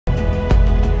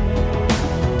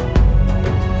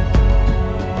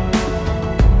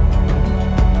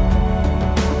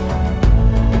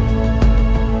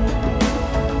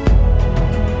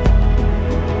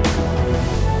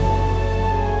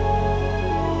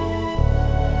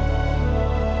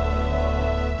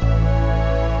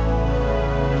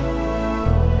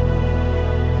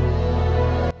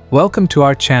Welcome to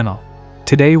our channel.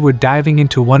 Today we're diving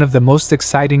into one of the most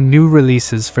exciting new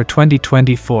releases for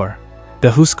 2024, the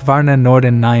Husqvarna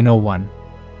Norden 901.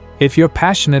 If you're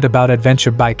passionate about adventure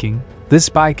biking, this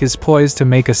bike is poised to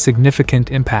make a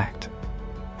significant impact.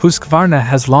 Husqvarna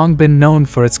has long been known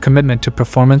for its commitment to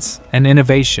performance and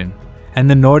innovation, and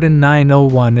the Norden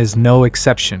 901 is no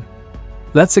exception.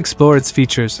 Let's explore its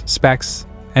features, specs,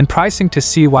 and pricing to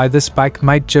see why this bike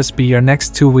might just be your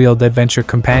next two-wheeled adventure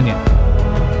companion.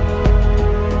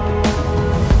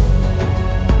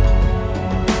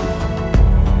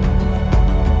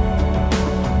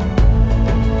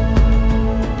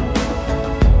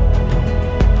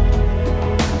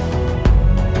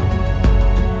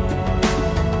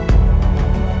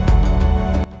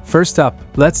 First up,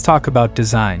 let's talk about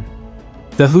design.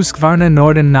 The Husqvarna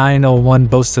Norden 901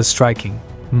 boasts a striking,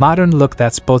 modern look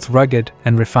that's both rugged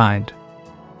and refined.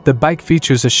 The bike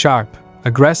features a sharp,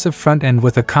 aggressive front end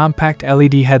with a compact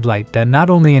LED headlight that not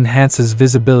only enhances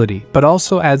visibility but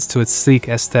also adds to its sleek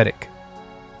aesthetic.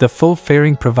 The full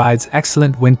fairing provides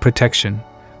excellent wind protection,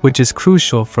 which is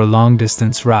crucial for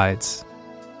long-distance rides.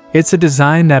 It's a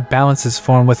design that balances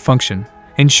form with function,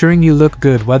 ensuring you look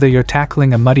good whether you're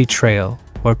tackling a muddy trail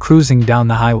or cruising down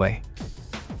the highway.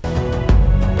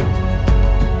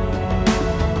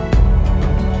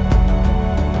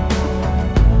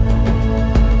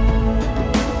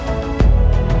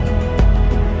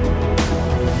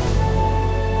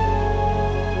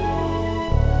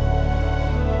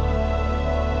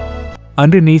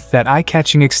 Underneath that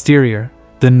eye-catching exterior,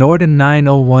 the Norden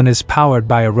 901 is powered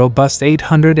by a robust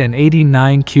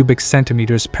 889 cubic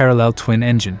centimeters parallel twin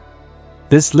engine.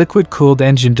 This liquid-cooled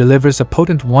engine delivers a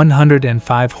potent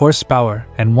 105 horsepower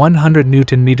and 100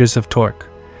 Nm of torque,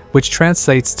 which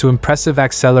translates to impressive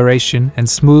acceleration and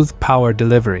smooth power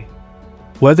delivery.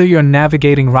 Whether you're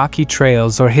navigating rocky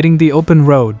trails or hitting the open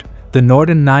road, the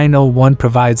Norden 901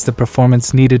 provides the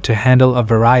performance needed to handle a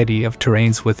variety of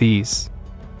terrains with ease.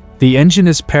 The engine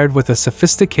is paired with a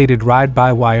sophisticated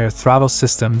ride-by-wire throttle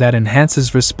system that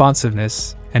enhances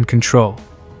responsiveness and control.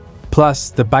 Plus,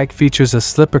 the bike features a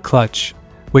slipper clutch,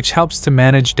 which helps to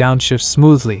manage downshift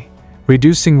smoothly,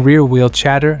 reducing rear-wheel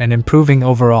chatter and improving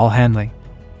overall handling.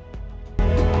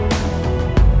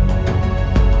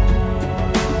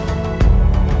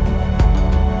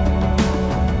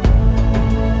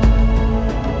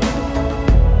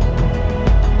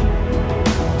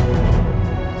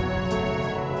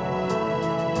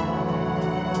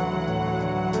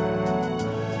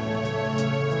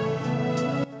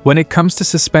 When it comes to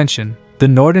suspension, the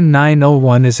Norden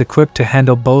 901 is equipped to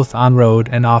handle both on-road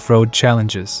and off-road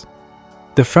challenges.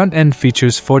 The front end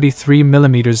features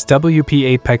 43mm WP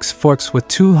Apex forks with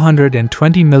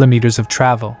 220mm of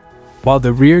travel, while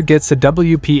the rear gets a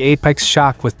WP Apex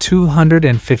shock with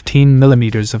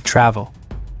 215mm of travel.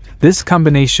 This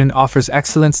combination offers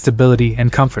excellent stability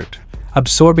and comfort,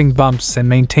 absorbing bumps and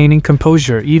maintaining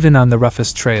composure even on the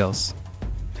roughest trails.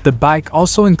 The bike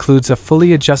also includes a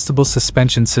fully adjustable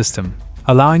suspension system,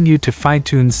 allowing you to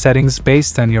fine-tune settings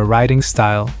based on your riding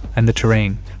style and the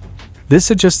terrain. This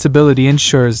adjustability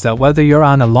ensures that whether you're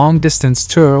on a long-distance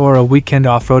tour or a weekend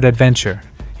off-road adventure,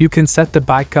 you can set the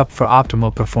bike up for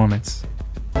optimal performance.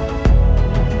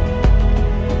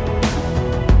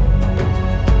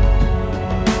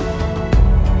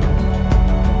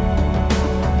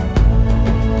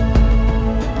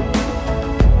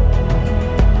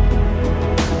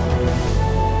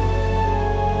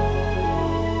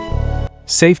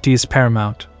 Safety is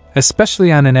paramount,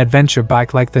 especially on an adventure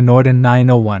bike like the Norden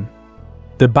 901.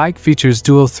 The bike features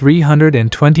dual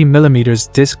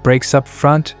 320mm disc brakes up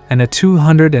front and a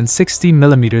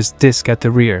 260mm disc at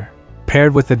the rear,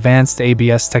 paired with advanced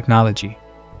ABS technology.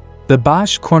 The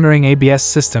Bosch cornering ABS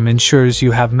system ensures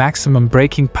you have maximum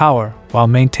braking power while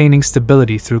maintaining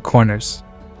stability through corners.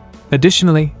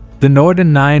 Additionally, the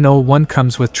Norden 901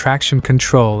 comes with traction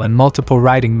control and multiple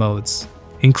riding modes,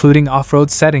 including off-road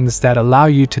settings that allow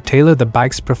you to tailor the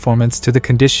bike's performance to the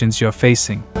conditions you're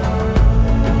facing.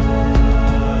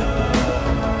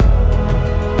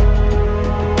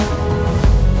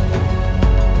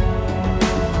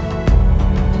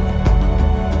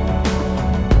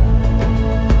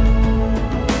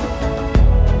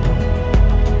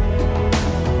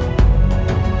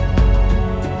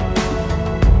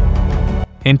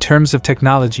 In terms of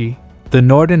technology, the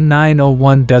Norden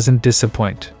 901 doesn't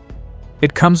disappoint.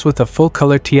 It comes with a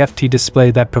full-color TFT display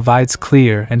that provides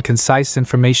clear and concise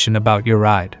information about your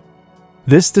ride.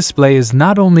 This display is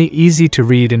not only easy to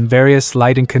read in various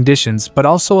lighting conditions but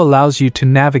also allows you to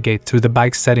navigate through the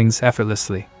bike settings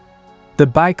effortlessly. The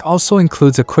bike also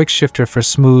includes a quick shifter for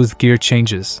smooth gear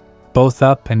changes, both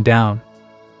up and down.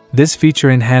 This feature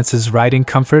enhances riding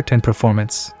comfort and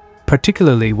performance,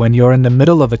 particularly when you're in the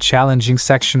middle of a challenging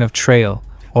section of trail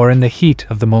or in the heat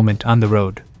of the moment on the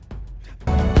road.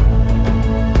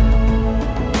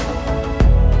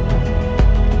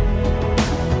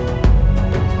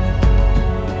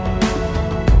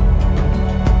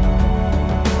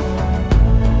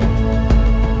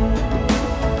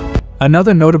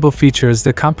 Another notable feature is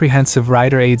the comprehensive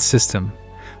rider aid system,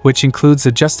 which includes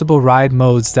adjustable ride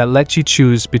modes that let you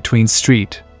choose between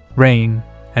street, rain,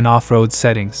 and off-road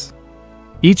settings.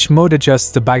 Each mode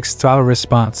adjusts the bike's throttle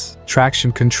response,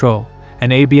 traction control,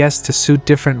 and ABS to suit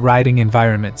different riding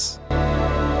environments.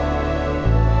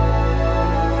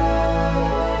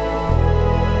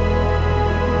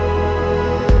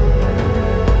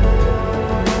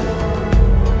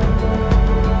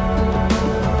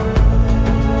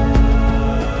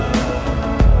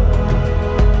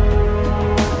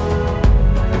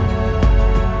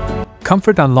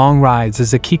 Comfort on long rides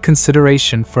is a key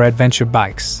consideration for adventure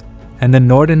bikes, and the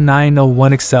Norden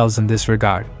 901 excels in this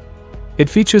regard. It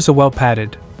features a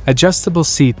well-padded, adjustable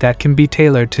seat that can be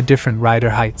tailored to different rider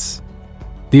heights.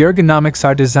 The ergonomics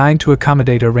are designed to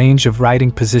accommodate a range of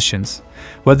riding positions,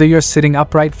 whether you're sitting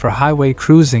upright for highway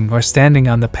cruising or standing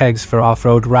on the pegs for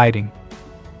off-road riding.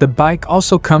 The bike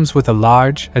also comes with a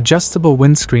large, adjustable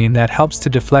windscreen that helps to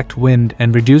deflect wind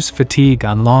and reduce fatigue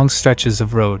on long stretches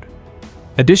of road.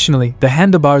 Additionally, the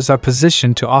handlebars are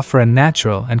positioned to offer a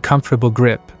natural and comfortable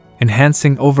grip,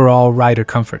 enhancing overall rider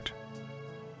comfort.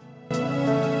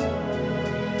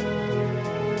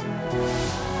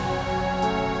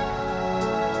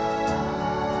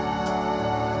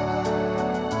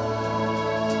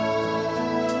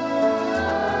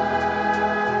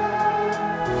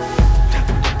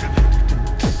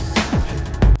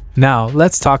 Now,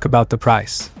 let's talk about the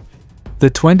price. The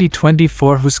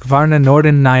 2024 Husqvarna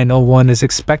Norden 901 is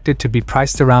expected to be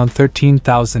priced around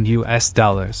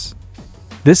 $13,000.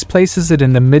 This places it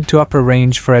in the mid to upper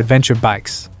range for adventure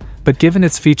bikes, but given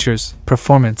its features,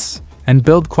 performance, and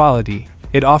build quality,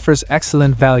 it offers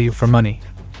excellent value for money.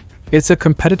 It's a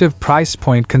competitive price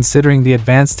point considering the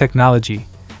advanced technology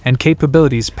and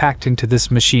capabilities packed into this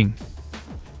machine.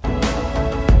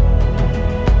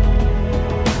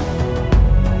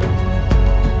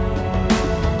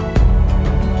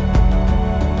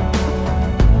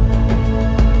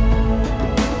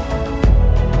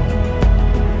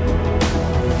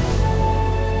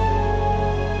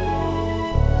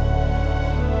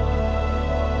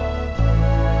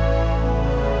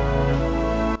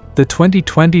 The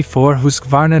 2024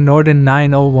 Husqvarna Norden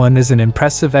 901 is an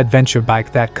impressive adventure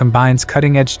bike that combines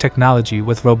cutting-edge technology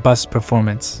with robust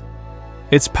performance.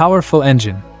 Its powerful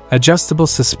engine, adjustable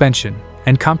suspension,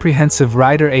 and comprehensive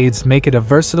rider aids make it a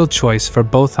versatile choice for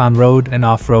both on-road and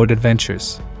off-road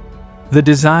adventures. The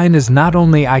design is not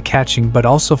only eye-catching but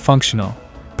also functional,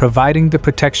 providing the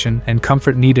protection and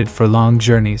comfort needed for long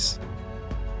journeys.